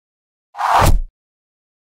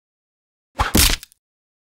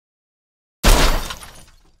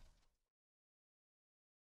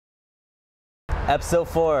Episode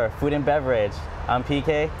 4, Food and Beverage. I'm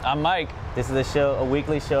PK. I'm Mike. This is a show, a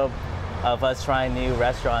weekly show of us trying new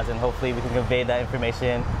restaurants, and hopefully we can convey that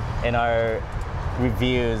information in our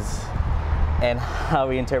reviews and how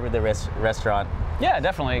we interpret the restaurant. Yeah,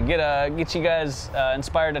 definitely. Get you guys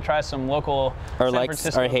inspired to try some local San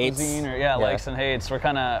Francisco our hates. cuisine, or likes and hates. We're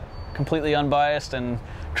kind of completely unbiased and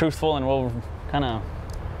truthful, and we'll kind of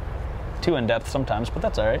too in depth sometimes, but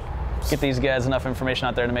that's all right. Get these guys enough information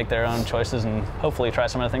out there to make their own choices, and hopefully try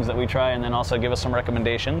some of the things that we try, and then also give us some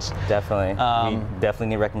recommendations. Definitely. We definitely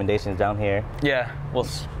need recommendations down here. Yeah, we'll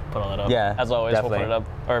put all that up. Yeah, as always, definitely. We'll put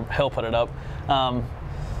it up, or he'll put it up.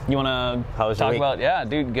 You want to talk about? Yeah,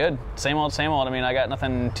 dude, good. Same old, same old. I mean, I got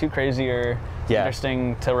nothing too crazy or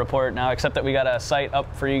interesting to report now, except that we got a site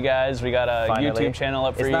up for you guys. We got a YouTube channel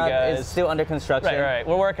up for you guys. It's still under construction. Right.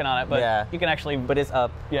 We're working on it, but you can actually. But it's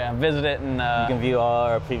up. Yeah, visit it, and you can view all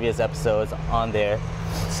our previous episodes on there.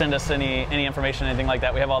 Send us any information, anything like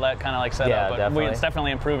that. We have all that kind of like set up. But definitely. It's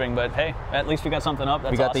definitely improving. But hey, at least we got something up.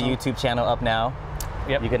 That's we got awesome. the YouTube channel up now.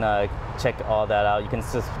 Yep. You can check all that out. You can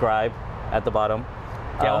subscribe at the bottom.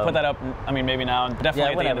 Yeah, we'll put that up, I mean, maybe now,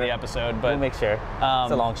 definitely at the end of the episode. But we'll make sure.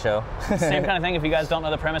 It's a long show. Same kind of thing. If you guys don't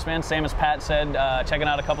know the premise, man, same as Pat said, checking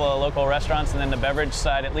out a couple of local restaurants, and then the beverage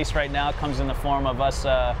side, at least right now, comes in the form of us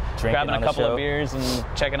grabbing a couple of beers and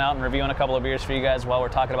checking out and reviewing a couple of beers for you guys while we're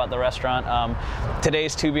talking about the restaurant.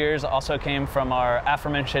 Today's 2 beers also came from our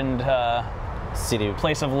aforementioned City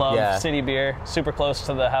place of love, City Beer, super close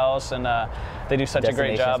to the house, and they do such a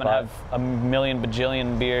great job and have a million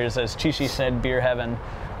bajillion beers, as Chichi said, beer heaven.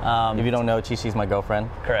 If you don't know, Chichi's my girlfriend.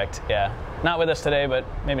 Correct, yeah. Not with us today, but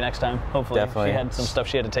maybe next time, hopefully. Definitely. She had some stuff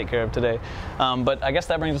she had to take care of today. But I guess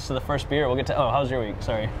that brings us to the first beer. We'll get to, how's your week?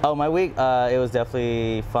 Sorry. Oh, my week, it was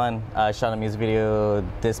definitely fun. I shot a music video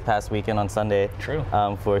this past weekend on Sunday. True.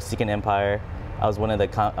 For Seeking Empire. I was one of the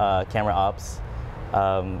camera ops.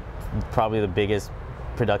 Probably the biggest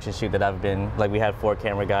production shoot that I've been. Like, we had 4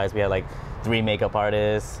 camera guys. We had like 3 makeup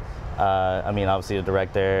artists. I mean, obviously the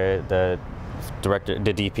director, the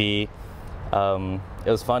DP. It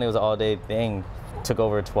was fun. It was an all-day thing. Took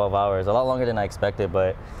over 12 hours. A lot longer than I expected,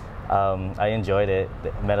 but I enjoyed it.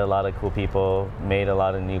 Met a lot of cool people. Made a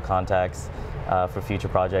lot of new contacts for future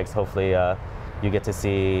projects. Hopefully, you get to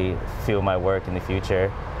see few of my work in the future.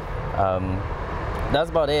 That's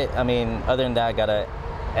about it. I mean, other than that, I gotta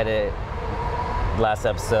edit last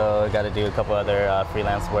episode. Got to do a couple other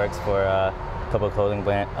freelance works for a couple of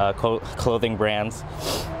clothing brands.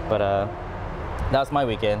 But that's my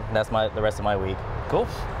weekend. That's the rest of my week. Cool.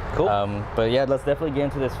 But yeah, let's definitely get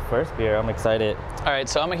into this first beer. I'm excited. All right,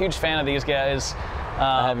 so I'm a huge fan of these guys.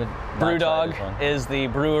 Brewdog is the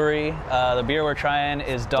brewery. The beer we're trying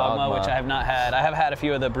is Dogma, which I have not had. I have had a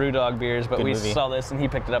few of the Brewdog beers, but we saw this and he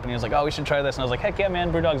picked it up and he was like, oh, we should try this. And I was like, heck yeah,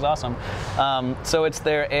 man, Brewdog's awesome. So it's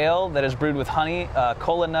their ale that is brewed with honey,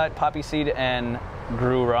 cola nut, poppy seed, and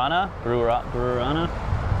guarana. I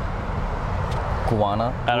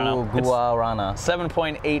don't know. Guarana.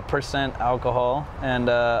 7.8% alcohol, and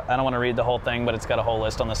I don't want to read the whole thing, but it's got a whole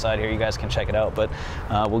list on the side here. You guys can check it out, but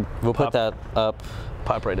we'll put that up.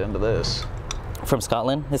 Pop right into this. From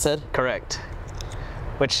Scotland, it said? Correct.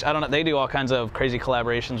 Which, I don't know, they do all kinds of crazy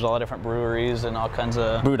collaborations with all the different breweries and all kinds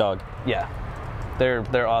of... Brewdog. Yeah.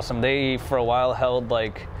 They're awesome. They, for a while, held,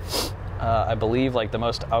 like, I believe, like, the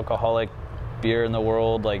most alcoholic beer in the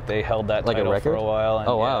world. Like, they held that like title a record for a while. And,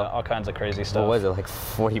 oh, wow. all kinds of crazy stuff. What was it, like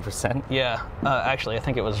 40%? Yeah. Actually, I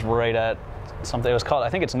think it was right at something. It was called, I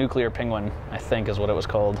think it's Nuclear Penguin, I think is what it was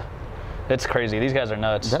called. It's crazy. These guys are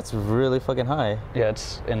nuts. That's really fucking high. Yeah,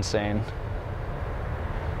 it's insane.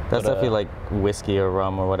 That's definitely like whiskey or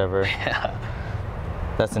rum or whatever. Yeah.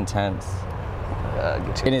 That's intense.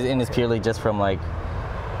 And it's purely just from like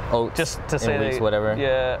oats, just to say whatever.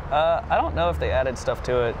 Yeah. I don't know if they added stuff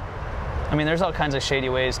to it. I mean, there's all kinds of shady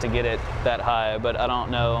ways to get it that high, but I don't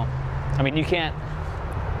know. I mean, you can't.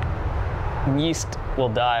 Yeast will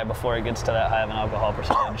die before it gets to that high of an alcohol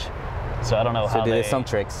percentage. So I don't know how they did some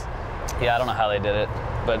tricks. Yeah, I don't know how they did it,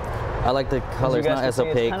 but I like the color. It's not as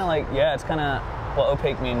opaque. It's kind of like, it's kind of, well,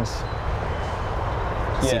 opaque means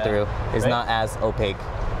see-through. It's not as opaque.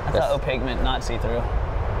 I thought opaque meant not see-through.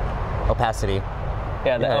 Opacity.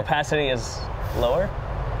 Yeah, the opacity is lower,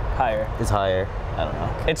 higher. It's higher. I don't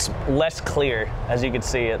know. It's less clear, as you can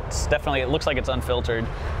see. It's definitely, it looks like it's unfiltered,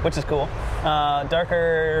 which is cool.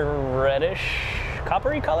 Darker reddish,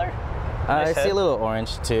 coppery color. I see a little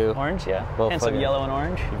orange too. Orange, yeah. Well, hints of yellow and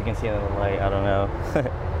orange. If you can see it in the light, I don't know.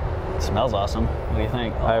 It smells awesome. What do you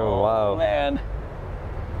think? Oh, wow. Man.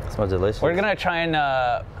 It smells delicious. We're gonna try and,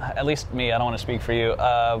 at least me, I don't want to speak for you,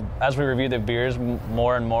 as we review the beers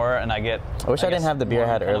more and more, and I wish I didn't have the beer I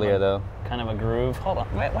had earlier though. kind of a groove. Hold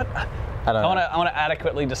on, wait, what? I don't know. I want to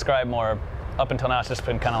adequately describe more. Up until now, it's just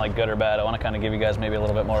been kind of like good or bad. I want to kind of give you guys maybe a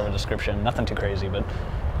little bit more of a description. Nothing too crazy, but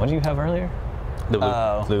what did you have earlier?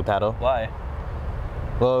 The blue paddle. Why?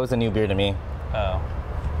 Well, it was a new beer to me. Oh,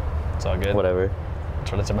 it's all good. Whatever.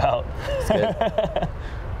 That's what it's about. It's good.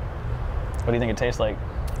 What do you think it tastes like?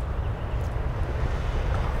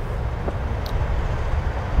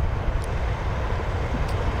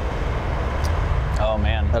 Oh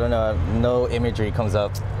man. I don't know. No imagery comes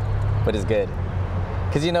up, but it's good.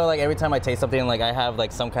 Cause you know, like every time I taste something, like I have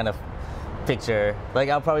like some kind of picture. Like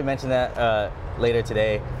I'll probably mention that later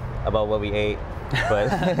today about what we ate.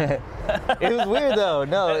 But it was weird though.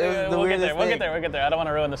 No, it was the weirdest thing. We'll get there. I don't want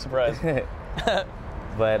to ruin the surprise.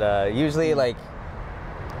 But usually, like,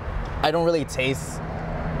 I don't really taste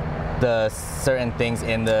the certain things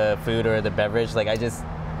in the food or the beverage. Like,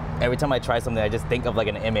 every time I try something, I just think of like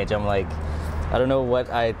an image. I'm like, I don't know what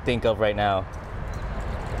I think of right now.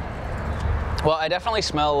 Well, I definitely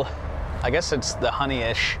smell, I guess it's the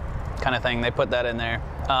honey-ish kind of thing. They put that in there.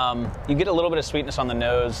 You get a little bit of sweetness on the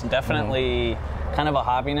nose. Definitely kind of a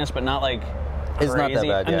hoppiness, but not like crazy. It's not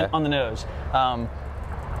that bad, yeah. On the nose.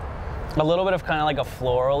 A little bit of kind of like a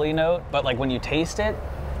florally note, but like when you taste it,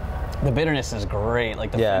 the bitterness is great.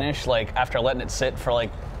 Like the finish, like after letting it sit for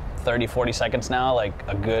like 30, 40 seconds now, like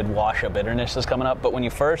a good wash of bitterness is coming up. But when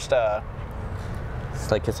you first...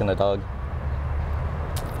 it's like kissing a dog.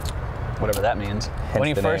 Whatever that means. Hence when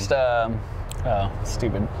you first, oh,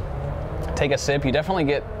 stupid. Take a sip, you definitely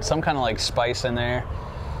get some kind of like spice in there.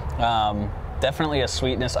 Definitely a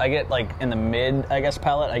sweetness. I get like in the mid, I guess,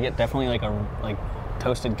 palate, I get definitely like a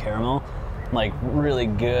toasted caramel. Like really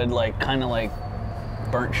good, like kind of like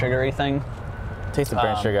burnt sugary thing. Taste the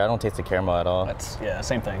burnt sugar. I don't taste the caramel at all. That's, yeah,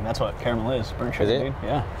 same thing. That's what caramel is. Burnt sugar, is it? Dude.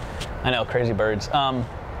 Yeah. I know, crazy birds.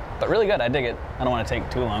 But really good. I dig it. I don't want to take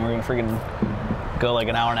too long. We're gonna freaking go like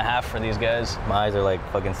an hour and a half for these guys. My eyes are like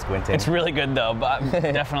fucking squinting. It's really good though, but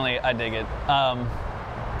definitely I dig it. All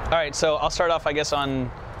right, so I'll start off, I guess, on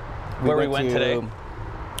where we went today.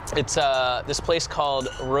 It's this place called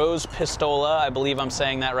Rose Pistola. I believe I'm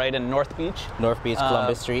saying that right, in North Beach. North Beach,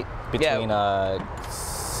 Columbus Street, between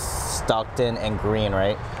Stockton and Green,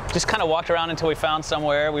 right? Just kind of walked around until we found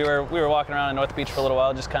somewhere. We were walking around in North Beach for a little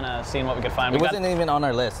while, just kind of seeing what we could find. It wasn't even on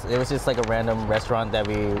our list. It was just like a random restaurant that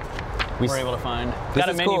we were able to find. Got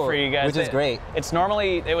a menu for you guys, which is great. It's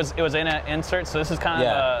normally it was in an insert, so this is kind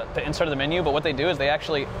of the insert of the menu. But what they do is they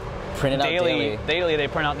actually print it out daily. Daily they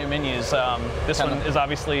print out new menus. This one is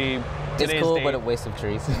obviously today's it's cool, date. but a waste of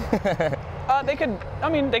trees. They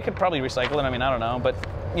could probably recycle it. I mean, I don't know, but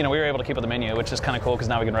you know, we were able to keep with the menu, which is kind of cool because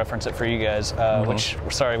now we can reference it for you guys. Which,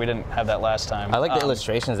 sorry, we didn't have that last time. I like the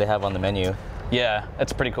illustrations they have on the menu. Yeah,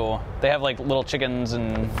 it's pretty cool. They have like little chickens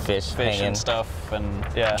and fish and stuff, and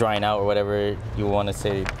drying out or whatever you want to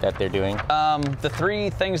say that they're doing. The three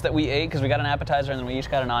things that we ate, because we got an appetizer and then we each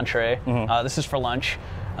got an entree. This is for lunch.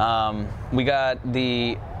 We got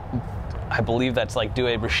I believe that's like Due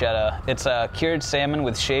bruschetta. It's cured salmon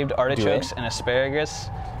with shaved artichokes and asparagus,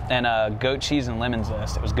 and goat cheese and lemon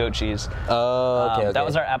zest. It was goat cheese. Oh, okay. That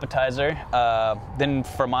was our appetizer. Then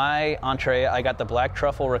for my entree, I got the black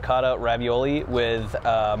truffle ricotta ravioli with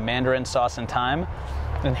mandarin sauce and thyme.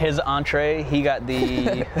 And his entree, he got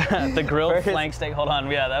the the grilled flank steak. Hold on,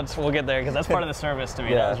 we'll get there because that's part of the service to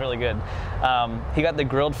me. That was really good. He got the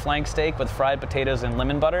grilled flank steak with fried potatoes and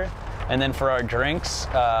lemon butter. And then for our drinks,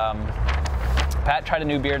 Pat tried a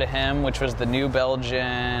new beer to him, which was the New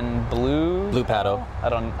Belgian Blue Paddle.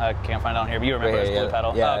 I can't find it on here, but you remember it was Blue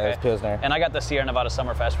Paddle. Yeah, it was Pilsner. And I got the Sierra Nevada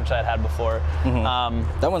Summerfest, which I had before.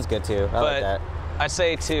 That one's good too. I like that. I'd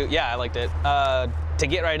say I liked it. To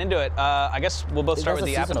get right into it, I guess we'll both start with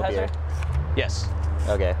the appetizer. Beer. Yes.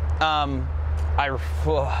 Okay.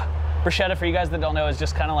 Bruschetta, for you guys that don't know, is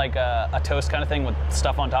just kind of like a toast kind of thing with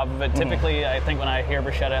stuff on top of it. Typically, I think when I hear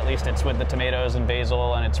bruschetta, at least it's with the tomatoes and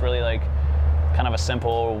basil, and it's really like kind of a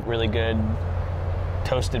simple, really good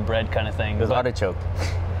toasted bread kind of thing. It was artichoke.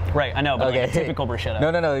 Right, I know, but like typical bruschetta.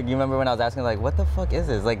 No. You remember when I was asking, like, what the fuck is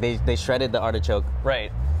this? Like, they shredded the artichoke.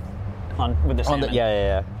 Right. With the salmon.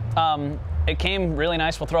 Yeah. It came really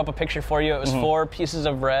nice. We'll throw up a picture for you. It was 4 pieces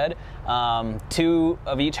of bread. 2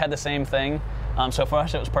 of each had the same thing. So for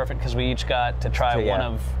us, it was perfect because we each got to try one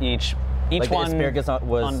of each. Each like one the asparagus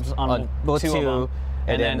was on 2 of them.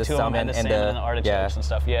 And then the 2 of them had the salmon and the artichokes and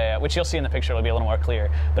stuff. Yeah, which you'll see in the picture. It'll be a little more clear.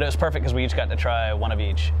 But it was perfect because we each got to try one of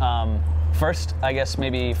each. First, I guess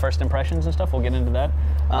maybe first impressions and stuff. We'll get into that.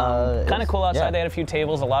 Kind of cool outside. They had a few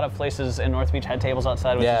tables. A lot of places in North Beach had tables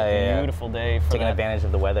outside, which is a beautiful day for taking advantage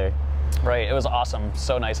of the weather. Right, it was awesome.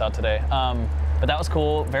 So nice out today. But that was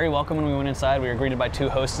cool. Very welcome when we went inside. We were greeted by 2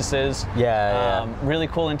 hostesses. Yeah. Really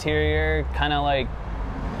cool interior. Kind of like,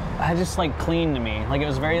 just like clean to me. Like it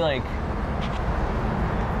was very like,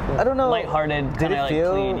 I don't know. Lighthearted, kind of like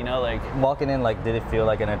clean, you know, like walking in. Like, did it feel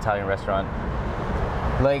like an Italian restaurant?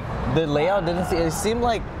 Like the layout it seemed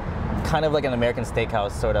like kind of like an American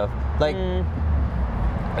steakhouse, sort of. Like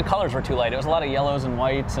the colors were too light. It was a lot of yellows and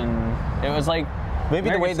whites, and it was like maybe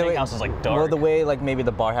American the way steakhouse was like dark. Well, the way like maybe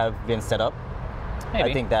the bar had been set up. Maybe.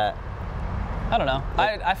 I think that. I don't know.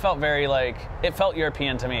 I felt very like, it felt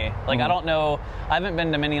European to me. Like I don't know, I haven't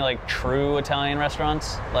been to many like true Italian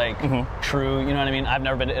restaurants, like true, you know what I mean? I've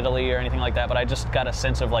never been to Italy or anything like that, but I just got a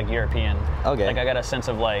sense of like European. Okay. Like I got a sense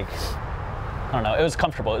of like, I don't know, it was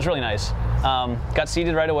comfortable. It was really nice. Got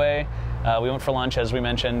seated right away. We went for lunch, as we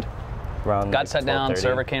mentioned. Around got sat down,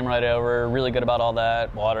 server came right over, really good about all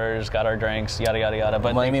that. Waters, got our drinks, yada, yada, yada.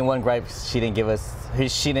 But well, I mean, one gripe, she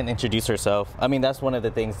didn't introduce herself. I mean, that's one of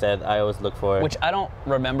the things that I always look for. Which I don't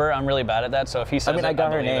remember. I'm really bad at that. So if he says I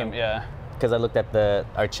got her name. Yeah. Because I looked at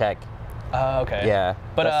our check. Okay. Yeah.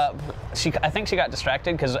 But I think she got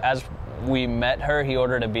distracted because as we met her, he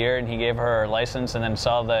ordered a beer and he gave her her license, and then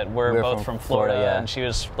saw that we're both from Florida, yeah. and she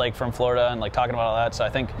was like from Florida and like talking about all that. So I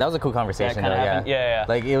think that was a cool conversation. Yeah.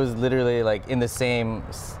 Like it was literally like in the same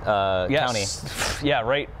county. Yeah,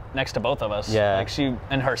 right next to both of us. Yeah. Like she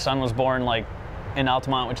and her son was born like in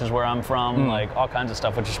Altamont, which is where I'm from. Like all kinds of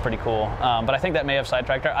stuff, which is pretty cool. But I think that may have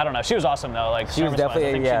sidetracked her. I don't know. She was awesome though. Like she was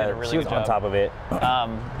definitely she did a really she was good on job. top of it.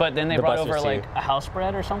 But then they brought over like a house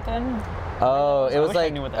bread or something. Oh, it was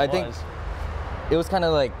like I think it was kind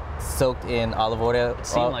of like soaked in olive oil. It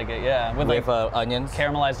seemed like it, yeah, with like onions,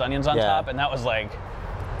 caramelized onions on top, and that was like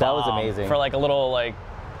was amazing for like a little like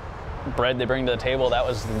bread they bring to the table. That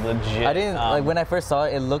was legit. I didn't like when I first saw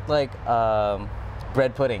it. It looked like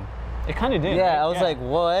bread pudding. It kind of did. Yeah, right? I was like,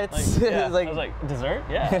 what? I was like, dessert?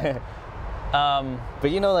 Yeah. But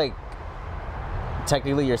you know, like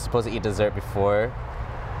technically, you're supposed to eat dessert before.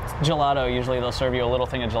 Gelato. Usually, they'll serve you a little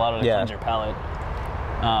thing of gelato to cleanse your palate.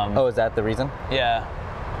 Oh, is that the reason? Yeah.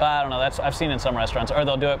 I don't know. I've seen in some restaurants, or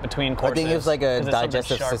they'll do it between courses. I think it's like a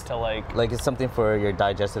digestive system. Like it's something for your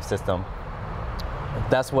digestive system.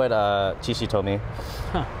 That's what Chishi told me.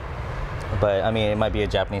 Huh. But I mean, it might be a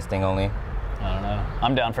Japanese thing only. I don't know.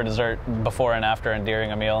 I'm down for dessert before and after and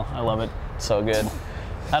during a meal. I love it. It's so good.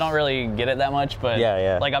 I don't really get it that much, but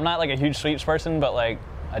like I'm not like a huge sweets person, but like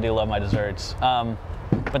I do love my desserts.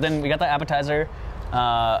 But then we got the appetizer.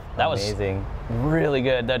 That amazing. Was really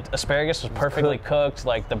good. That asparagus was perfectly cooked.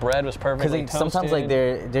 Like the bread was perfectly toasted. Sometimes like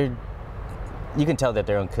they're you can tell that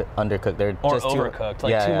they're undercooked. They're just overcooked,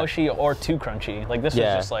 like too mushy or too crunchy. Like this was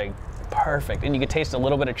just like perfect, and you could taste a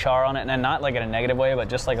little bit of char on it, and not like in a negative way, but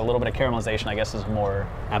just like a little bit of caramelization. I guess is a more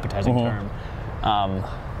appetizing term.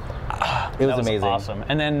 It was amazing, awesome.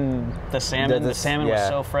 And then the salmon, was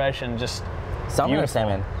so fresh and just salmon or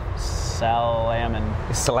salmon. Salamin.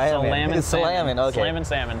 Okay. Salamin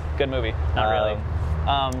salmon. Good movie. Not really.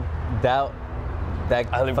 That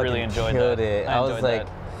I really enjoyed that. It. I was like,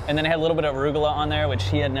 that. And then it had a little bit of arugula on there, which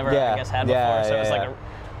he had never, I guess, had before. So it was like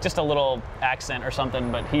just a little accent or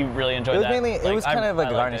something. But he really enjoyed that. Mainly, it was kind of a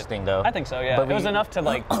garnish thing, though. I think so. Yeah. But it was enough to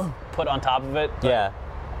like put on top of it.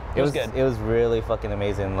 It was good. It was really fucking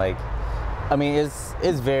amazing. Like, I mean,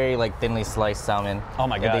 it's very like thinly sliced salmon. Oh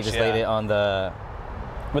my gosh! And they just laid it on the.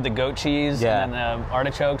 With the goat cheese and then the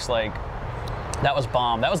artichokes, like that was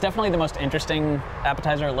bomb. That was definitely the most interesting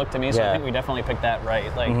appetizer it looked to me. So I think we definitely picked that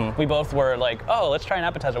right. Like we both were like, oh, let's try an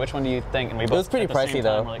appetizer. Which one do you think? And we both. It was pretty pricey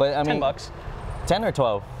though. Like, but I mean, $10. 10 or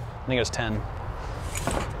 12? I think it was 10.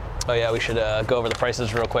 Oh yeah, we should go over the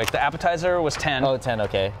prices real quick. The appetizer was 10. Oh, 10.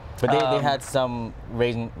 Okay. But they had some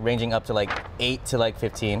ranging up to like 8 to like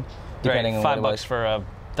 15, depending on what it was. $5 for a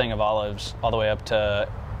thing of olives, all the way up to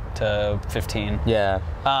 15. Yeah.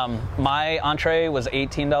 My entree was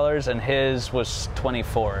 $18 and his was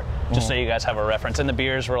 $24. Just so you guys have a reference. And the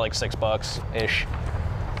beers were like $6-ish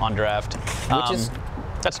on draft. Which is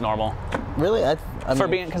that's normal. Really? I for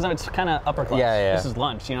mean, being because it's kind of upper class. Yeah. This is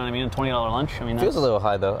lunch. You know what I mean? A $20 lunch. I mean, feels a little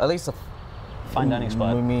high though. At least a fine dining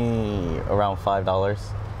spot. Maybe around $5.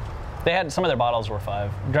 They had some of their bottles were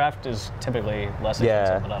 $5. Draft is typically less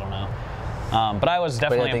expensive, but I don't know. But I was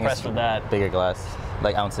definitely impressed with that. Bigger glass.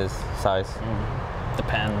 Like ounces size.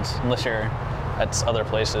 Depends. Unless you're at other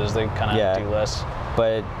places, they kind of do less.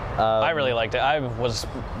 But I really liked it. I was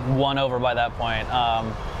won over by that point.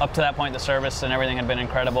 Up to that point, the service and everything had been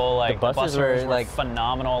incredible. Like the buses were like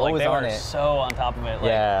phenomenal. Like they were so on top of it.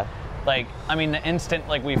 Like, Like, I mean, the instant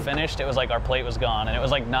like we finished, it was like our plate was gone, and it was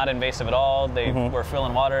like not invasive at all. They were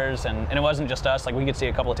filling waters, and it wasn't just us. Like we could see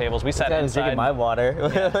a couple of tables. We sat inside. Drinking my water.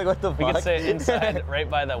 Yeah. Like what the fuck? We could sit inside right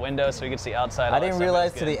by the window, so we could see outside. I didn't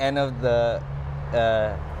realize to the end of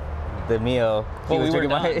the meal. Well, we were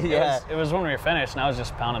done. It was when we were finished, and I was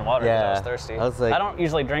just pounding water because I was thirsty. I was like, I don't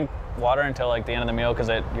usually drink water until like the end of the meal because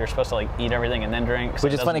you're supposed to like eat everything and then drink.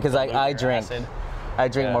 Which is funny because I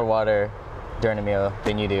drink more water during the meal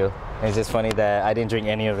than you do. And it's just funny that I didn't drink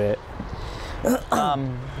any of it.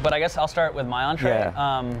 But I guess I'll start with my entree.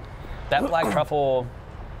 Yeah. That black truffle,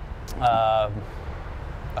 what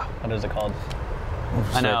is it called?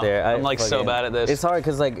 I know. Right I'm like so bad at this. It's hard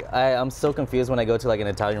because like I'm so confused when I go to like an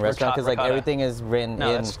Italian restaurant because like everything is written in.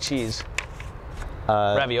 No, that's cheese.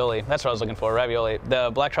 Ravioli. That's what I was looking for. Ravioli.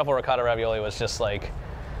 The black truffle ricotta ravioli was just like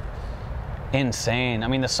insane. I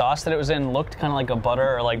mean, the sauce that it was in looked kind of like a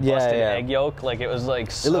butter or like busted egg yolk. Like it was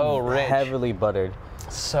like so rich. Heavily buttered.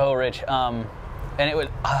 So rich. And it was,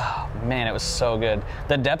 oh man, it was so good.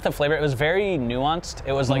 The depth of flavor, it was very nuanced.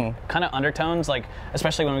 It was like kind of undertones, like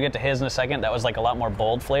especially when we get to his in a second, that was like a lot more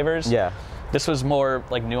bold flavors. Yeah. This was more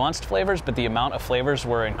like nuanced flavors, but the amount of flavors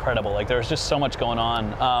were incredible. Like there was just so much going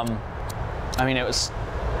on. I mean, it was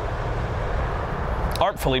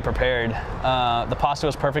artfully prepared. The pasta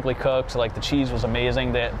was perfectly cooked. Like the cheese was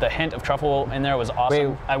amazing. The hint of truffle in there was awesome.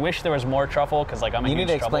 Wait, I wish there was more truffle because like I'm a huge truffle fan.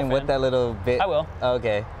 You need to explain what that little bit. I will.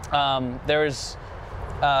 Okay. There was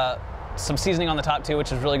some seasoning on the top too,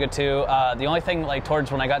 which is really good too. The only thing like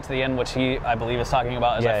towards when I got to the end, which he I believe is talking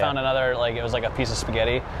about, is I found another like it was like a piece of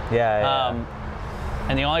spaghetti.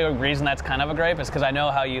 And the only reason that's kind of a gripe is because I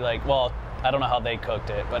know how you like. Well, I don't know how they cooked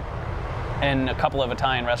it, but in a couple of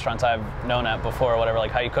Italian restaurants I've known at before or whatever, like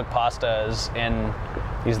how you cook pasta is in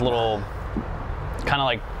these little kind of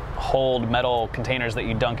like hold metal containers that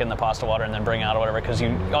you dunk in the pasta water and then bring out or whatever, because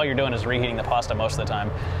all you're doing is reheating the pasta most of the time.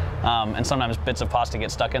 And sometimes bits of pasta get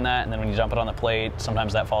stuck in that, and then when you dump it on the plate,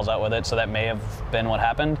 sometimes that falls out with it, so that may have been what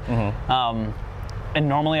happened. And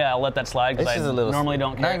normally I'll let that slide because I normally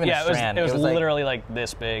don't care. Not even a strand. It was literally like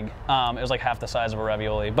this big. It was like half the size of a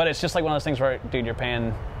ravioli. But it's just like one of those things where, dude, you're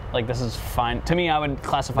paying, like this is fine. To me, I would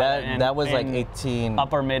classify that was like 18.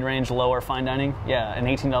 Upper, mid-range, lower fine dining. Yeah, an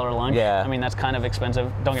 $18 lunch. Yeah. I mean, that's kind of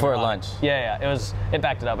expensive. Don't get me wrong. For a lunch. Yeah, it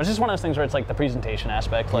backed it up. It's just one of those things where it's like the presentation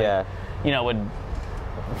aspect. Like, you know, would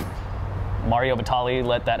Mario Batali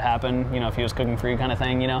let that happen, you know, if he was cooking for you kind of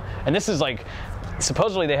thing, you know? And this is like,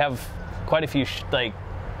 supposedly they have quite a few like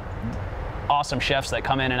awesome chefs that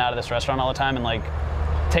come in and out of this restaurant all the time and like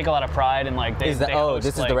take a lot of pride in like this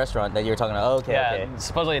is the restaurant that you're talking about. Oh, okay. Yeah,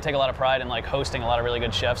 supposedly they take a lot of pride in like hosting a lot of really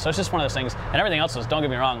good chefs. So it's just one of those things, and everything else was, don't get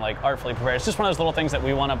me wrong, like artfully prepared. It's just one of those little things that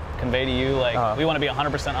we want to convey to you. Like we want to be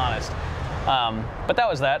 100% honest. But that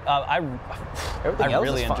was that. I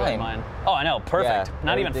really enjoyed mine. Oh, I know, perfect. Yeah,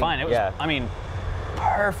 not even fine. It was. I mean,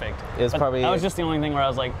 perfect. It was probably. That was just the only thing where I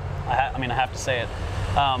was like, I have to say it.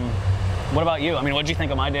 What about you? I mean, what did you think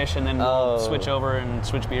of my dish? And then we'll switch over and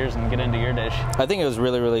switch beers and get into your dish. I think it was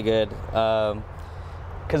really, really good.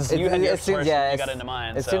 Because you had yours first and you got into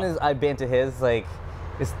mine. As soon as I bit into his, like,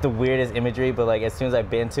 it's the weirdest imagery, but like as soon as I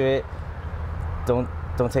bit into it, don't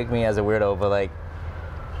take me as a weirdo, but like,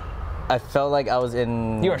 I felt like I was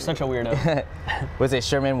in. You are such a weirdo. Was it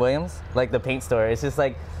Sherman-Williams? Like the paint store. It's just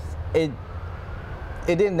like, it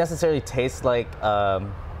didn't necessarily taste like a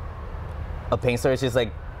paint store. It's just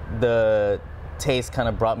like, the taste kind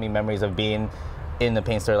of brought me memories of being in the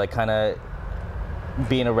paint store, like kind of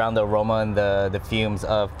being around the aroma and the fumes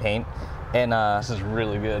of paint. And this is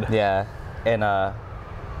really good. Yeah,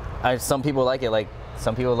 and some people like it. Like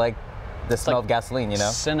some people like the smell of gasoline, you know.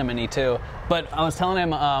 Cinnamony too. But I was telling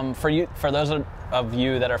him, for those of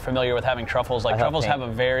you that are familiar with having truffles, like truffles have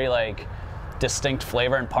a very like distinct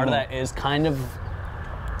flavor, and part of that is kind of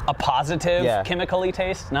a positive chemically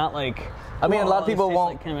taste, not like. I mean, a lot of people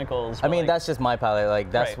won't. Like chemicals. I mean, like, that's just my palate.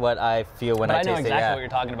 Like, that's what I feel when I taste it. I know exactly what you're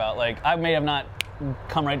talking about. Like, I may have not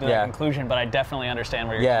come right to that conclusion, but I definitely understand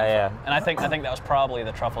where you're coming from. And I think that was probably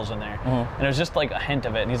the truffles in there. And it was just like a hint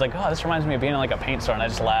of it. And he's like, "Oh, this reminds me of being in like a paint store," and I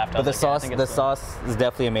just laughed. But the sauce is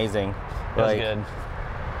definitely amazing. It was good.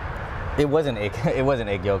 It wasn't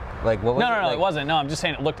egg yolk. Like what was it? No, it wasn't. No, I'm just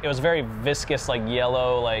saying it was very viscous, like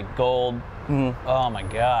yellow, like gold. Oh my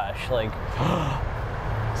gosh, like.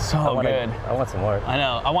 So good. I want some more. I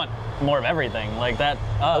know. I want more of everything like that.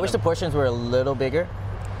 I wish the portions were a little bigger.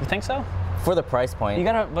 You think so? For the price point.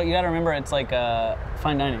 But you gotta remember, it's like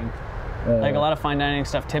fine dining. Like a lot of fine dining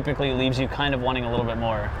stuff typically leaves you kind of wanting a little bit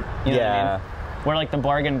more. You know what I mean? Where like the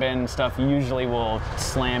bargain bin stuff usually will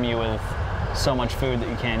slam you with so much food that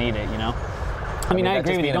you can't eat it. You know? I mean, I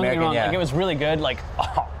agree with you. Don't get me wrong. Like it was really good. Like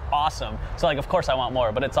awesome. So like, of course I want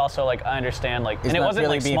more, but it's also like, I understand like, and it wasn't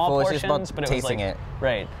really like being small full, portions, it's just about but it was tasting like,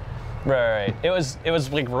 it. Right. It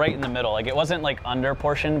was like right in the middle. Like it wasn't like under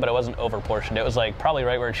portioned, but it wasn't over portioned. It was like probably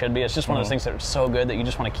right where it should be. It's just one of those things that are so good that you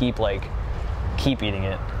just want to keep eating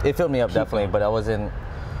it. It filled me up definitely, but I wasn't.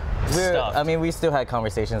 I mean, we still had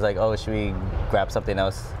conversations like, oh, should we grab something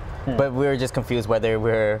else? But we were just confused whether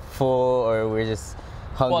we're full or we're just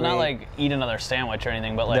hungry. Well, not like eat another sandwich or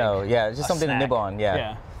anything, but like no, yeah, just something snack. to nibble on.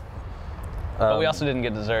 Yeah. But we also didn't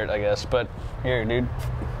get dessert, I guess. But here, dude.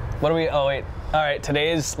 What do we? Oh wait. All right.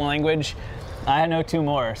 Today's language. I know 2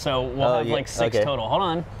 more, so we'll have like 6 total. Hold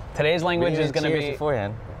on. Today's language is going to be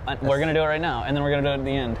beforehand. We're going to do it right now, and then we're going to do it at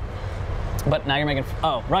the end. But now you're making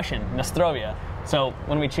Russian, Nostrovia. So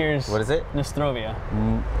when we cheers, what is it? Nostrovia.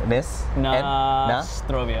 Nostrovia.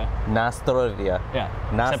 Nostrovia. Yeah.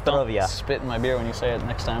 Nostrovia. Don't spit in my beer when you say it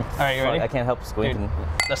next time. All right, you ready? I can't help squinting.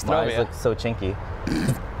 Nostrovia. My eyes look so chinky.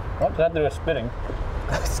 What's that to do with spitting?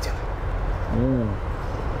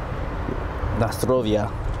 Nostrovia.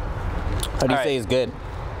 How do you say it's good?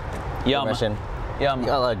 Yum. Russian. Yum. You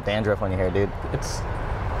got a lot of dandruff on your hair, dude. It's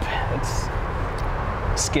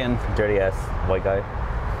skin. Dirty ass white guy.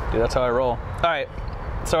 Dude, that's how I roll. All right,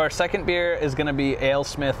 so our second beer is gonna be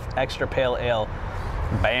AleSmith Extra Pale Ale.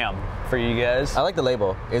 Bam, for you guys. I like the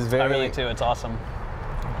label. It's very. I really too. It's awesome.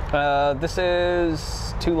 This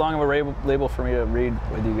is too long of a label for me to read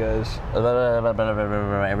with you guys.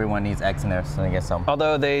 Everyone needs X in there, so I get some.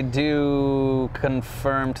 Although they do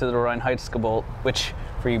confirm to the Reinheitsgebot, which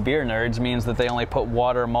for you beer nerds means that they only put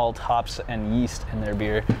water, malt, hops, and yeast in their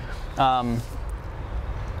beer.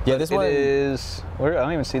 Yeah, this one is. I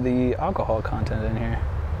don't even see the alcohol content in here.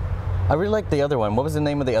 I really like the other one. What was the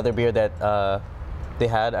name of the other beer that they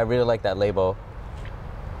had? I really like that label.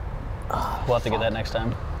 We'll have to get that next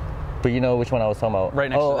time. But you know which one I was talking about? Right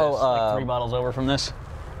next to this, like 3 bottles over from this.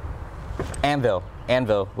 Anvil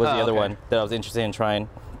was the other one that I was interested in trying.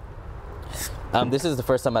 This is the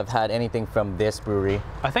first time I've had anything from this brewery.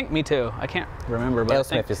 I think me too. I can't remember, but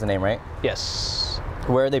AleSmith is the name, right? Yes.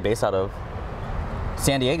 Where are they based out of?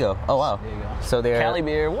 San Diego. Oh wow. San Diego. So they're Cali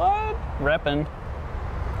beer. What? Reppin'.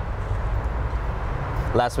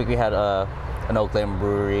 Last week we had an Oakland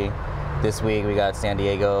brewery. This week we got San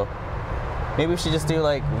Diego. Maybe we should just do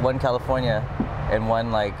like one California and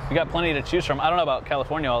one like. You got plenty to choose from. I don't know about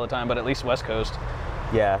California all the time, but at least West Coast.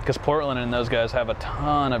 Yeah. Because Portland and those guys have a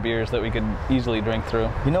ton of beers that we could easily drink through.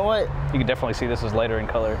 You know what? You could definitely see this is lighter in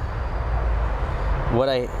color. What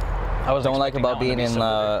I don't like about being in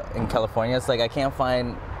California, it's like I can't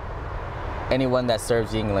find anyone that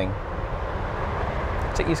serves Yingling.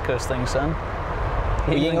 It's an East Coast thing, son.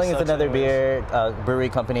 Yingling is another beer brewery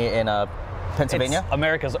company in Pennsylvania. It's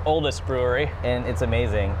America's oldest brewery, and it's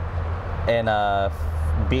amazing. And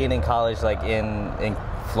being in college, like in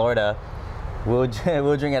Florida, we'll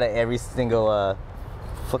drink at every single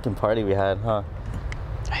fucking party we had, huh?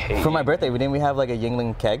 For my birthday, didn't we have like a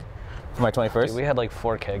Yingling keg for my 21st? Dude, we had like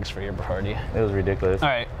 4 kegs for your party. It was ridiculous. All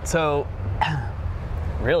right, so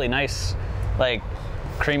really nice, like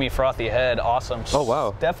creamy, frothy head. Awesome. Oh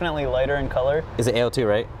wow. Definitely lighter in color. Is it ale too,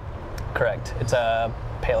 right? Correct. It's a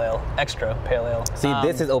pale ale, extra pale ale. See,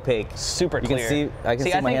 this is opaque. Super clear. I can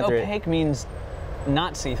see my hand through it. I think opaque means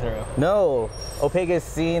not see-through. No, opaque is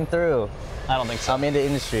seen through. I don't think so. I'm in the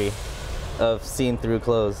industry of seeing through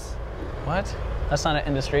clothes. What? That's not an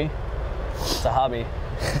industry. It's a hobby.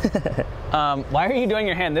 Why are you doing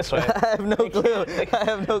your hand this way? I have no clue. I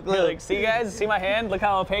have no clue. Like, see guys, see my hand? Look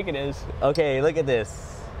how opaque it is. Okay, look at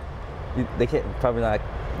this. They can't probably not.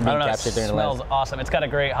 I don't know. It smells awesome. It's got a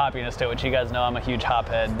great hoppiness to it, which you guys know I'm a huge hop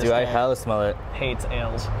head. Dude, I hella smell it. Hates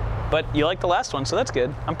ales, but you like the last one, so that's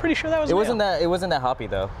good. I'm pretty sure that was. It wasn't that hoppy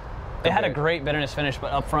though. It had a great bitterness finish,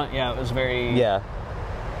 but up front, yeah, it was very. Yeah.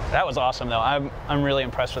 That was awesome though. I'm really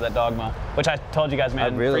impressed with that Dogma, which I told you guys,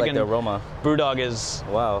 man. I really like the aroma. Brewdog is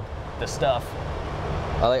the stuff.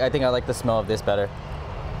 I think I like the smell of this better.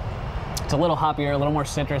 It's a little hoppier, a little more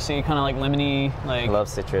citrusy, kind of like lemony. Like I love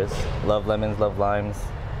citrus, love lemons, love limes.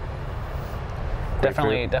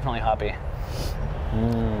 Definitely hoppy.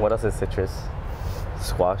 What else is citrus?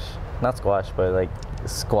 Squash, not squash, but like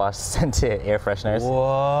squash scented air fresheners.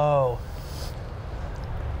 Whoa.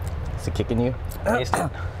 Is it kicking you? Taste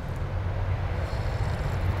it.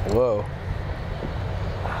 Whoa.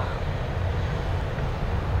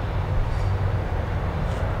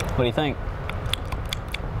 What do you think?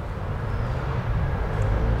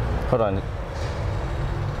 Hold on.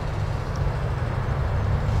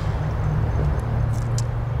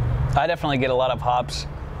 I definitely get a lot of hops.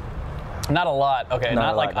 Not a lot, okay,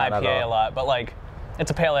 not like IPA a lot, but like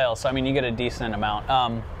it's a pale ale, so I mean you get a decent amount.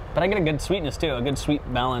 but I get a good sweetness too, a good sweet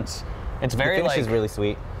balance. It's very the finish is really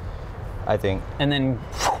sweet, I think. And then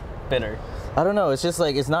bitter. I don't know. It's just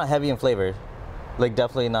like it's not heavy in flavor. Like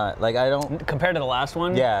definitely not. Like I don't. Compared to the last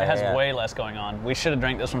one, it has way less going on. We should have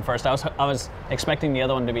drank this one first. I was expecting the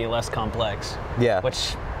other one to be less complex. Yeah.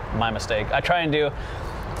 Which, my mistake. I try and do,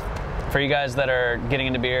 for you guys that are getting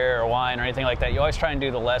into beer or wine or anything like that, you always try and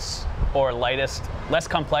do the less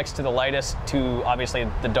complex to the lightest to obviously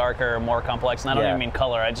the darker, more complex. And I don't even mean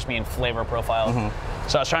color. I just mean flavor profile. Mm-hmm.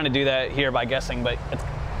 So I was trying to do that here by guessing, but it's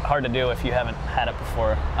hard to do if you haven't had it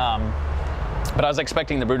before. But I was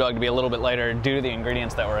expecting the Brewdog to be a little bit lighter due to the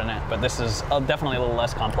ingredients that were in it. But this is definitely a little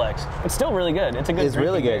less complex. It's still really good. It's a good. It's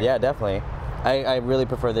really good. Yeah, definitely. I really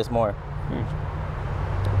prefer this more.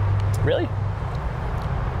 Really?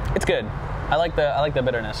 It's good. I like the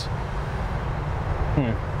bitterness.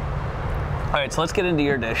 All right, so let's get into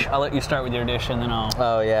your dish. I'll let you start with your dish, and then I'll.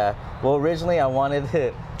 Oh yeah. Well, originally I wanted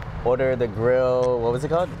to order the grill. What was it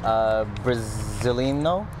called?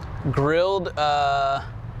 Brazilino. Grilled.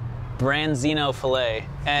 Branzino filet.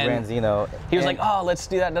 And Branzino. He was like, oh, let's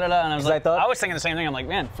do that, da da da. And I was like, I was thinking the same thing. I'm like,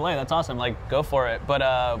 man, filet, that's awesome. Like, go for it.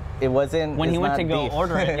 But it wasn't. When he went to go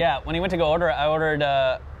order it, when he went to go order it, I ordered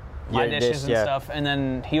my dishes and stuff, and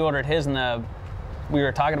then he ordered his, and we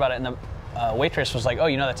were talking about it, and the waitress was like, oh,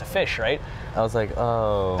 you know that's a fish, right? I was like,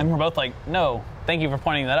 oh. And we're both like, no, thank you for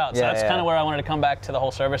pointing that out. So that's kind of where I wanted to come back to the whole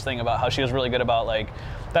service thing about how she was really good about, like,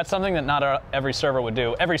 that's something that not every server would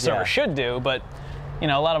do. Every server should do, but you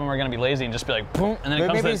know, a lot of them are going to be lazy and just be like, boom, and then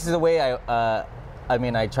maybe this is the way I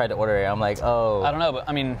tried to order it. I'm like, oh. I don't know, but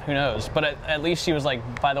I mean, who knows? But at least she was like,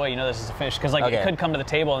 by the way, you know this is a fish. Because like it could come to the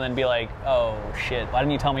table and then be like, oh shit, why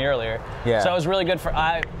didn't you tell me earlier? Yeah. So it was really good for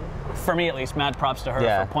me at least, mad props to her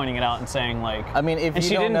for pointing it out and saying like, I mean, if and you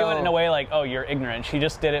she don't didn't know, do it in a way like, oh, you're ignorant. She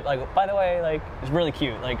just did it like, by the way, like, it's really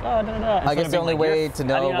cute. Like, oh, da da da. I guess the only way to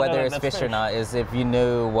know whether it's fish or not is if you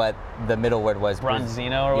knew what the middle word was.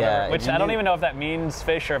 Branzino or whatever. Which I don't even know if that means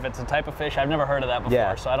fish or if it's a type of fish. I've never heard of that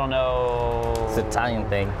before, so I don't know. It's an Italian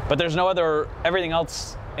thing. But there's no other, everything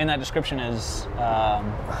else in that description is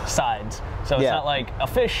sides. So it's not like a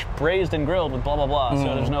fish braised and grilled with blah, blah, blah.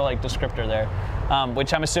 So there's no like descriptor there.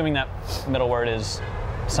 Which I'm assuming that middle word is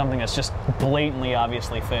something that's just blatantly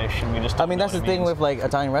obviously fish, and we just don't know that's the thing with like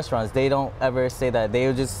Italian restaurants. They don't ever say that. They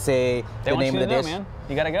would just say the name of the dish. Man.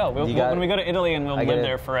 You gotta go. When we go to Italy and we'll live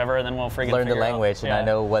there forever, and then we'll learn the language, and I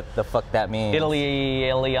know what the fuck that means. Italy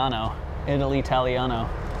Italiano.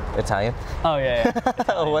 Italian? Oh yeah.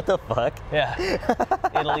 What the fuck? Yeah.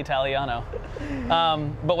 Italy Italiano.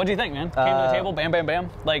 But what do you think, man? Came to the table, bam, bam, bam.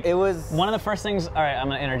 Like, it was one of the first things. All right, I'm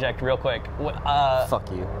gonna interject real quick.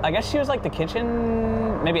 Fuck you. I guess she was like the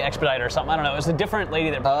kitchen, maybe expediter or something. I don't know. It was a different lady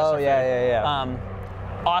that brought us her food. Yeah.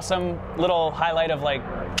 Awesome little highlight of like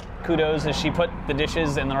kudos is she put the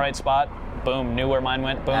dishes in the right spot. Boom, knew where mine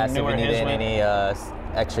went. Boom, knew where his went. Any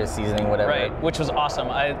extra seasoning, whatever. Right, which was awesome.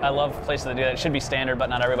 I love places that do that. It should be standard, but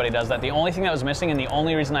not everybody does that. The only thing that was missing, and the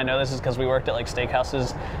only reason I know this is because we worked at like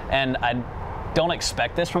steakhouses, and I don't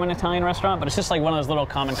expect this from an Italian restaurant, but it's just like one of those little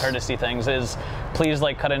common courtesy things is please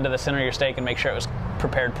like cut into the center of your steak and make sure it was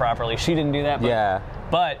prepared properly. She didn't do that,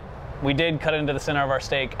 but we did cut into the center of our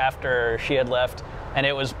steak after she had left, and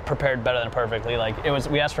it was prepared better than perfectly. Like it was,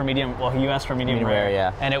 we asked for medium, well, you asked for medium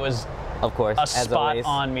rare, and it was, of course, a spot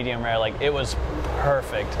on medium rare. Like it was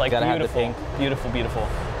perfect, like beautiful, beautiful.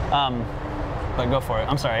 But go for it.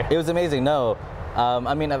 I'm sorry. It was amazing. No,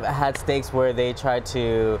 I mean I've had steaks where they tried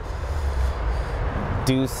to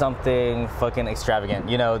do something fucking extravagant.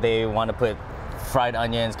 You know, they want to put fried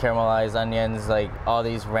onions, caramelized onions, like all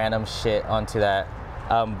these random shit onto that.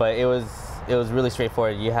 But it was really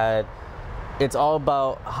straightforward. It's all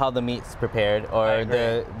about how the meat's prepared or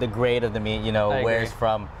the grade of the meat. You know, where it's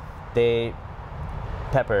from.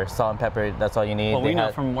 Salt and pepper, that's all you need. Well, we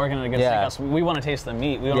know from working at a good steakhouse, we want to taste the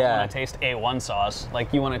meat. We don't want to taste A1 sauce.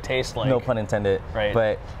 Like, you want to taste like... No pun intended. Right.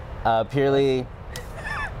 But purely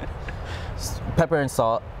pepper and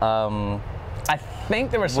salt. I think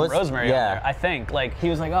there was some rosemary on there. I think. Like, he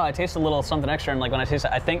was like, oh, I taste a little something extra. And like, when I taste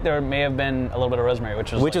it, I think there may have been a little bit of rosemary,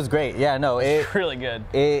 which was great. Yeah, no. It's really good.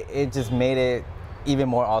 It just made it even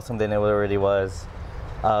more awesome than it already was.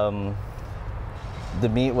 The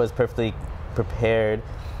meat was perfectly prepared.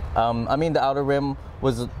 I mean, the outer rim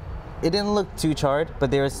it didn't look too charred, but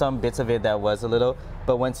there were some bits of it that was a little.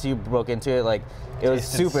 But once you broke into it, like, it was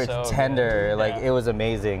super tender. Good. Like, it was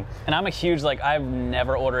amazing. And I'm a huge, like, I've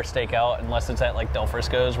never ordered steak out unless it's at like Del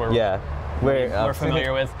Frisco's, where we're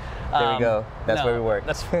familiar with. There we go. That's where we work.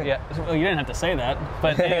 Well, you didn't have to say that,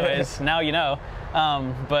 but anyways, now you know.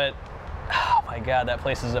 But oh my God, that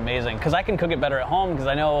place is amazing. Because I can cook it better at home because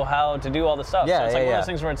I know how to do all the stuff. Yeah, so it's like one of those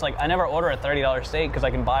things where it's like, I never order a $30 steak because I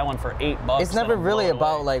can buy one for $8. It's never really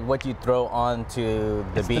about like what you throw onto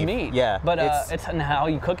the beef. The meat. Yeah. But it's how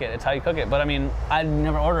you cook it. It's how you cook it. But I mean, I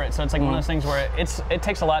never order it. So it's like one of those things where it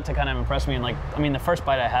takes a lot to kind of impress me. And like, I mean, the first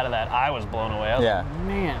bite I had of that, I was blown away. I was like,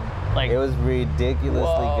 man. Like, it was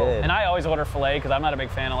ridiculously good. And I always order filet because I'm not a big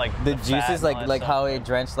fan of like the juices, like how it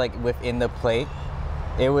drenched like within the plate.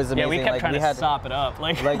 It was amazing. Yeah, we kept like, trying to sop it up.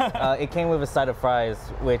 Like it came with a side of fries,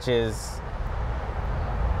 which is,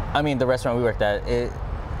 I mean, the restaurant we worked at,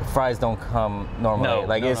 fries don't come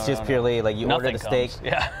normally. It's just purely like you order the steak.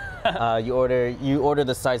 Yeah. You order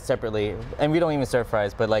the sides separately, and we don't even serve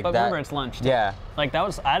fries. But like remember, it's lunch. Too. Yeah. Like that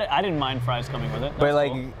was I didn't mind fries coming with it. But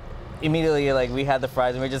like. Cool. Immediately, like we had the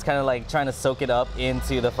fries, and we are just kind of like trying to soak it up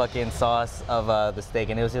into the fucking sauce of the steak,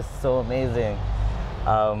 and it was just so amazing.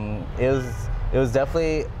 It was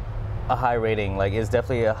definitely a high rating. Like it's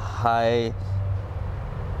definitely a high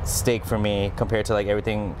steak for me compared to like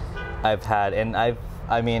everything I've had. And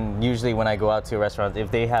I mean, usually when I go out to restaurants, if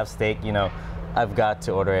they have steak, you know, I've got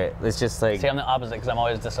to order it. It's just like... See, I'm the opposite because I'm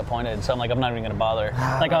always disappointed. So I'm like, I'm not even going to bother.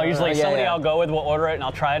 Like, I'll usually, somebody I'll go with will order it and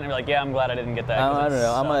I'll try it and be like, yeah, I'm glad I didn't get that. I don't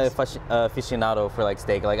know. I'm a aficionado for like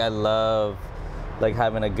steak. Like, I love like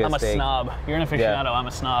having a good steak. I'm a snob. You're an aficionado. Yeah. I'm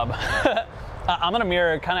a snob. I'm going to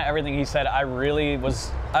mirror kind of everything he said. I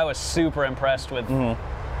was super impressed with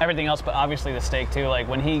everything else, but obviously the steak too. Like,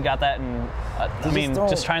 when he got that and, I mean,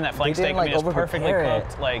 just trying that flank steak, I mean, it's perfectly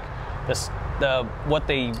cooked. Like, what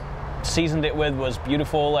they seasoned it with was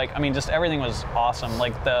beautiful. Like, I mean, just everything was awesome.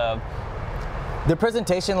 Like the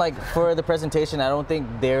presentation, like for the presentation, I don't think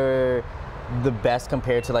they're the best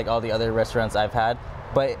compared to like all the other restaurants I've had.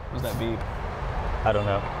 But was that beep? I don't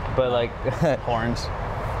know. But like horns.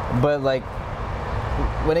 But like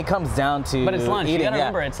when it comes down to but it's lunch. Eating, you gotta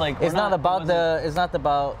remember, it's like it's not about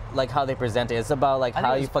like how they present it. It's about like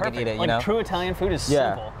how you fucking eat it. You know, true Italian food is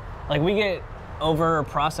simple. Like we get over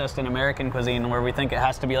processed in American cuisine where we think it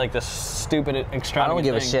has to be like this stupid extravagant I don't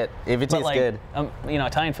give a shit if it tastes good. You know,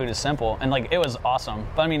 Italian food is simple and like it was awesome.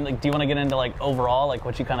 But I mean, like, do you want to get into like overall like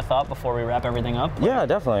what you kind of thought before we wrap everything up? Like, yeah,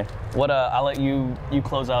 definitely. What I'll let you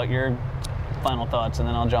close out your final thoughts and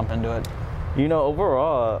then I'll jump into it. You know,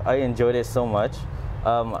 overall, I enjoyed it so much.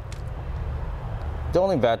 The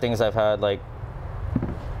only bad things I've had, like,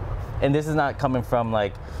 and this is not coming from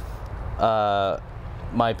like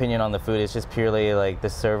my opinion on the food, it's just purely like the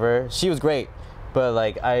server. She was great, but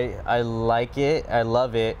like I like it, I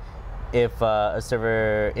love it if a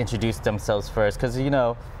server introduced themselves first, because you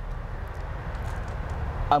know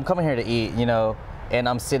I'm coming here to eat, you know, and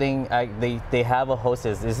I'm sitting, they have a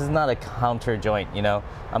hostess. This is not a counter joint, you know.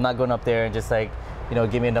 I'm not going up there and just like, you know,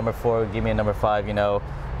 give me a number 4, give me a number 5, you know,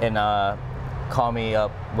 and call me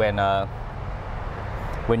up when the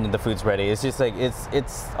food's ready. It's just like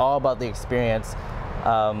it's all about the experience.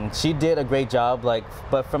 She did a great job, like,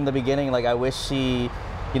 but from the beginning, like, I wish she,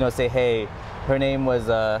 you know, say, hey, her name was,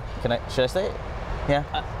 should I say it? Yeah?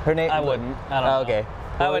 Her name? I wouldn't. I don't know. Okay.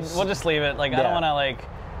 We'll just leave it. Like, yeah. I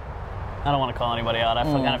don't want to call anybody out. I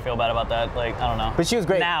kind of feel bad about that. Like, I don't know. But she was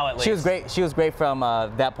great. Now, at least. She was great. She was great from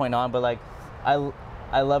that point on, but, like,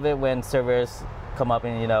 I love it when servers come up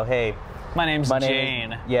and, you know, hey. My name's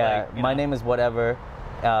Jane. Yeah, like, my name is whatever.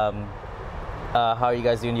 How are you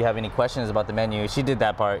guys doing? Do you have any questions about the menu? She did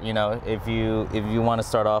that part, you know. If you want to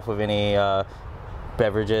start off with any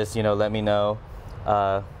beverages, you know, let me know.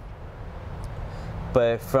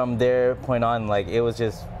 But from their point on, like, it was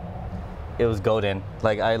golden.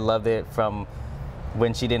 Like, I loved it from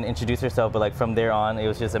when she didn't introduce herself, but like from there on, it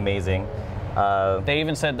was just amazing. They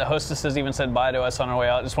even said, the hostesses even said bye to us on our way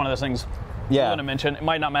out. It's one of those things. Yeah. I'm going to mention. It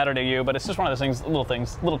might not matter to you, but it's just one of those things, little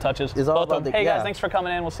touches. It's all about hey guys, thanks for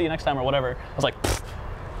coming in. We'll see you next time or whatever. I was like,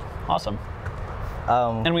 awesome.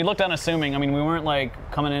 And we looked unassuming. I mean, we weren't like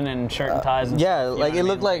coming in shirt and ties. And yeah, like it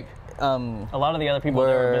looked like a lot of the other people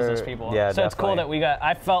there were business people. Yeah, so it's cool that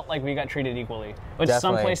I felt like we got treated equally. Which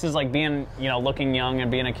some places, like being, you know, looking young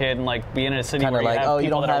and being a kid and like being in a city where you have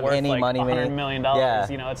people that are worth like $100 million. Yeah.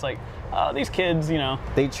 You know, it's like, oh, these kids, you know.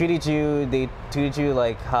 They treated you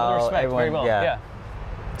like how respect, everyone. Very well. Yeah.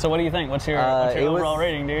 So what do you think? What's your overall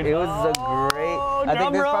rating, dude? It was a great. I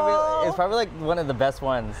think it's probably like one of the best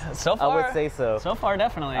ones. So far, I would say so. So far,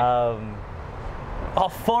 definitely. All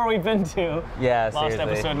 4 we've been to. Yeah, Lost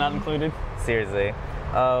seriously. episode not included. Seriously.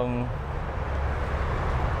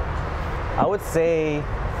 I would say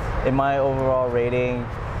in my overall rating,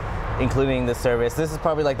 including the service, this is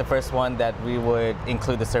probably like the first one that we would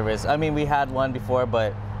include the service. I mean, we had one before,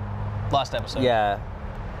 but Lost episode. Yeah.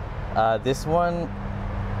 This one,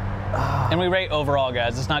 And we rate overall,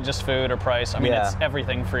 guys. It's not just food or price. I mean, it's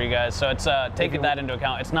everything for you guys. So it's take that into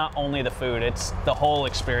account. It's not only the food, it's the whole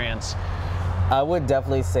experience. I would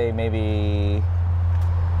definitely say maybe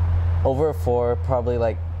over a 4, probably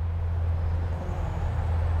like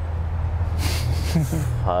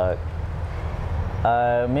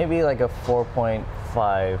maybe like a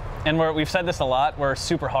 4.5. And we've said this a lot, we're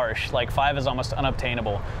super harsh. Like 5 is almost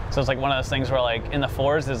unobtainable. So it's like one of those things where like in the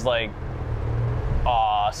 4s is like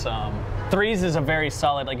awesome. 3s is a very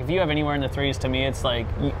solid, like if you have anywhere in the 3s, to me it's like,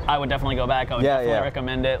 I would definitely go back. I would definitely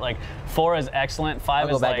recommend it. Like 4 is excellent, 5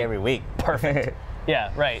 is like, I'll go back every week. Perfect.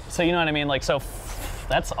 Yeah, right. So you know what I mean? Like, so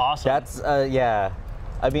that's awesome. That's, yeah.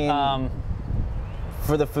 I mean,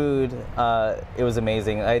 for the food, it was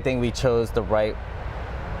amazing. I think we chose the right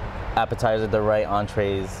appetizer, the right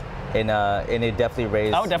entrees, and it definitely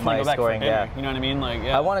raised I would definitely my go back scoring. For dinner, you know what I mean? Like,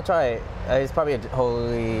 I want to try it. It's probably a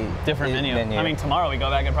wholly different menu. I mean, tomorrow we go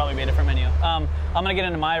back, it'd probably be a different menu. I'm gonna get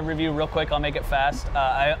into my review real quick. I'll make it fast.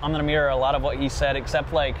 I'm gonna mirror a lot of what he said,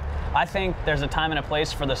 except like, I think there's a time and a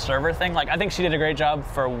place for the server thing. Like, I think she did a great job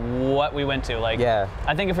for what we went to. Like,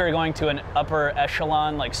 I think if we were going to an upper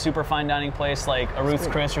echelon, like super fine dining place, like a Ruth's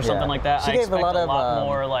Chris or something like that, I expect a lot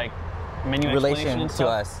more like menu relation to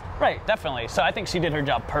us. Right, definitely. So I think she did her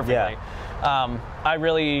job perfectly. I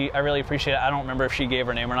really appreciate it. I don't remember if she gave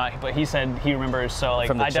her name or not, but he said he remembers. So like,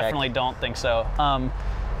 I definitely don't think so.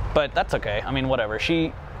 But that's okay. I mean, whatever.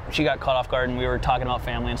 She got caught off guard, and we were talking about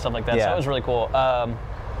family and stuff like that. So it was really cool.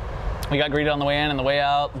 We got greeted on the way in and the way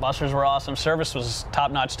out. Busters were awesome. Service was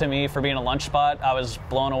top notch to me for being a lunch spot. I was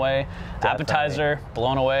blown away. Definitely. Appetizer,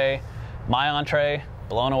 blown away. My entree,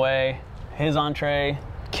 blown away. His entree,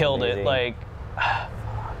 killed it. Like,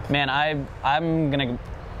 man, I'm gonna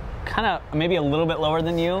kind of maybe a little bit lower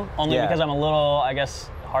than you, only because I'm a little, I guess,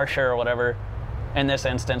 harsher or whatever in this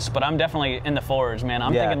instance, but I'm definitely in the 4s, man.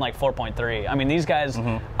 I'm thinking like 4.3. I mean, these guys,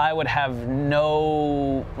 I would have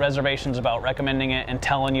no reservations about recommending it and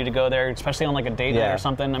telling you to go there, especially on like a date night or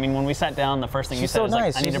something. I mean, when we sat down, the first thing you said was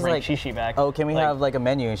like, I need to bring Shishi back. Oh, can we have like a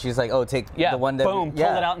menu? And she's like, oh, take the one that boom, pulled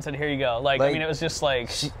it out and said, here you go. Like, I mean, it was just like...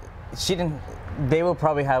 She didn't... They will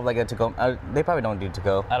probably have like a to-go. They probably don't do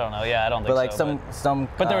to-go. I don't know. Yeah, I don't think so. But like some.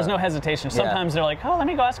 But there was no hesitation. Sometimes they're like, oh, let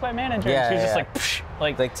me go ask my manager. And she's just like, psh,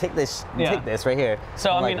 like take this right here.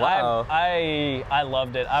 So I'm I mean, wow. I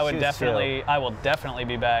loved it. I will definitely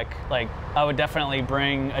be back. Like, I would definitely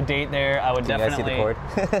bring a date there. I would definitely. You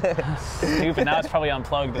guys see the cord? Stupid. Now it's probably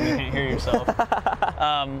unplugged and you can't hear yourself. But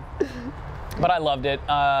I loved it. It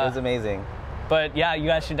was amazing. But yeah, you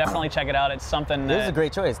guys should definitely check it out. It's something that... It was a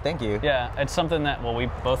great choice. Thank you. Yeah, it's something that... Well, we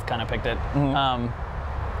both kind of picked it.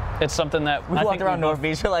 It's something that... We walked around North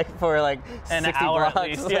Beach for like an 60 hour blocks. At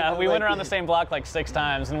least. Yeah, we went around the same block like 6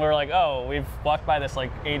 times, and we were like, oh, we've walked by this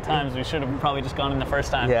like 8 times. We should have probably just gone in the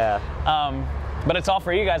first time. Yeah. But it's all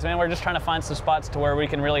for you guys, man. We're just trying to find some spots to where we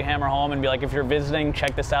can really hammer home and be like, if you're visiting,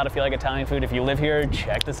 check this out if you like Italian food. If you live here,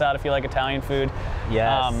 check this out if you like Italian food.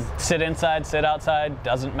 Yes. Sit inside, sit outside,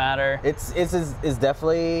 doesn't matter. It's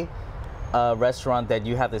definitely a restaurant that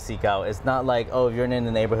you have to seek out. It's not like, oh, if you're in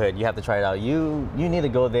the neighborhood, you have to try it out. You need to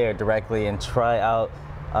go there directly and try out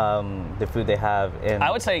the food they have. And I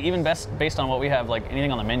would say even based on what we have, like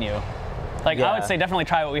anything on the menu. Like I would say definitely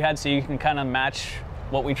try what we had so you can kind of match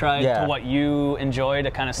what we tried to what you enjoy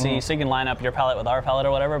to kind of see, so you can line up your palate with our palate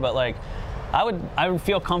or whatever. But like, I would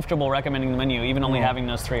feel comfortable recommending the menu, even only having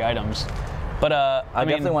those 3 items. But I mean,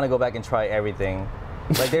 definitely want to go back and try everything.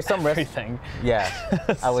 Like there's some everything. Yeah,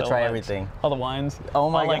 I would try everything. All the wines. Oh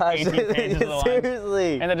my gosh. Like 18 pages of the wines.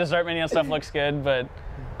 Seriously. And the dessert menu and stuff looks good, but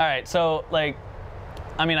all right. So like,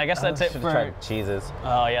 I mean, I guess that's it for tried cheeses.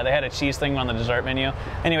 Oh yeah, they had a cheese thing on the dessert menu.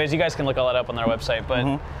 Anyways, you guys can look all that up on their website.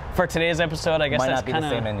 But for today's episode, I guess might that's not be the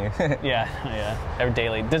same menu. yeah, every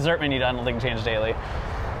daily dessert menu. I don't think change daily.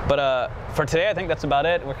 But for today, I think that's about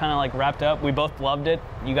it. We're kind of like wrapped up. We both loved it.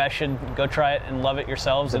 You guys should go try it and love it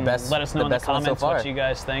yourselves, and let us know in the comments what you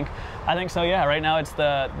guys think. I think so. Yeah. Right now, it's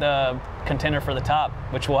the contender for the top,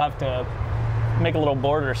 which we'll have to make a little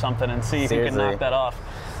board or something and see if you can knock that off.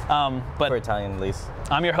 But for Italian, at least.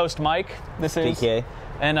 I'm your host, Mike. This is BK.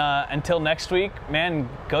 And until next week, man,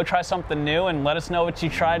 go try something new and let us know what you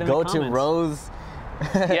tried in the comments. Go to Rose.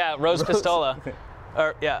 Yeah, Rose Pistola.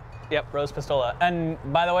 Yep, Rose Pistola. And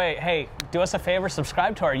by the way, hey, do us a favor,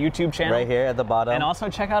 subscribe to our YouTube channel. Right here at the bottom. And also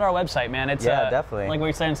check out our website, man. It's definitely. Like we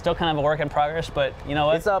were saying, still kind of a work in progress, but you know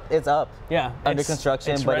what? It's up. Yeah. Under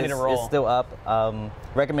construction, it's but ready to roll. It's still up.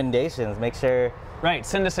 Recommendations, make sure. Right,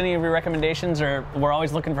 send us any of your recommendations, or we're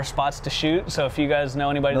always looking for spots to shoot. So if you guys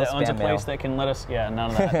know anybody that owns a place that can let us,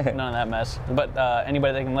 none of that mess. But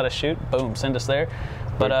anybody that can let us shoot, boom, send us there.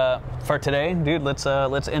 But for today, dude, let's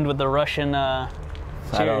end with the Russian.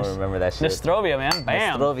 Cheers. I don't remember that shit. Nostrovia, man.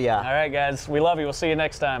 Bam. Nostrovia. All right, guys. We love you. We'll see you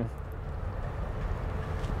next time.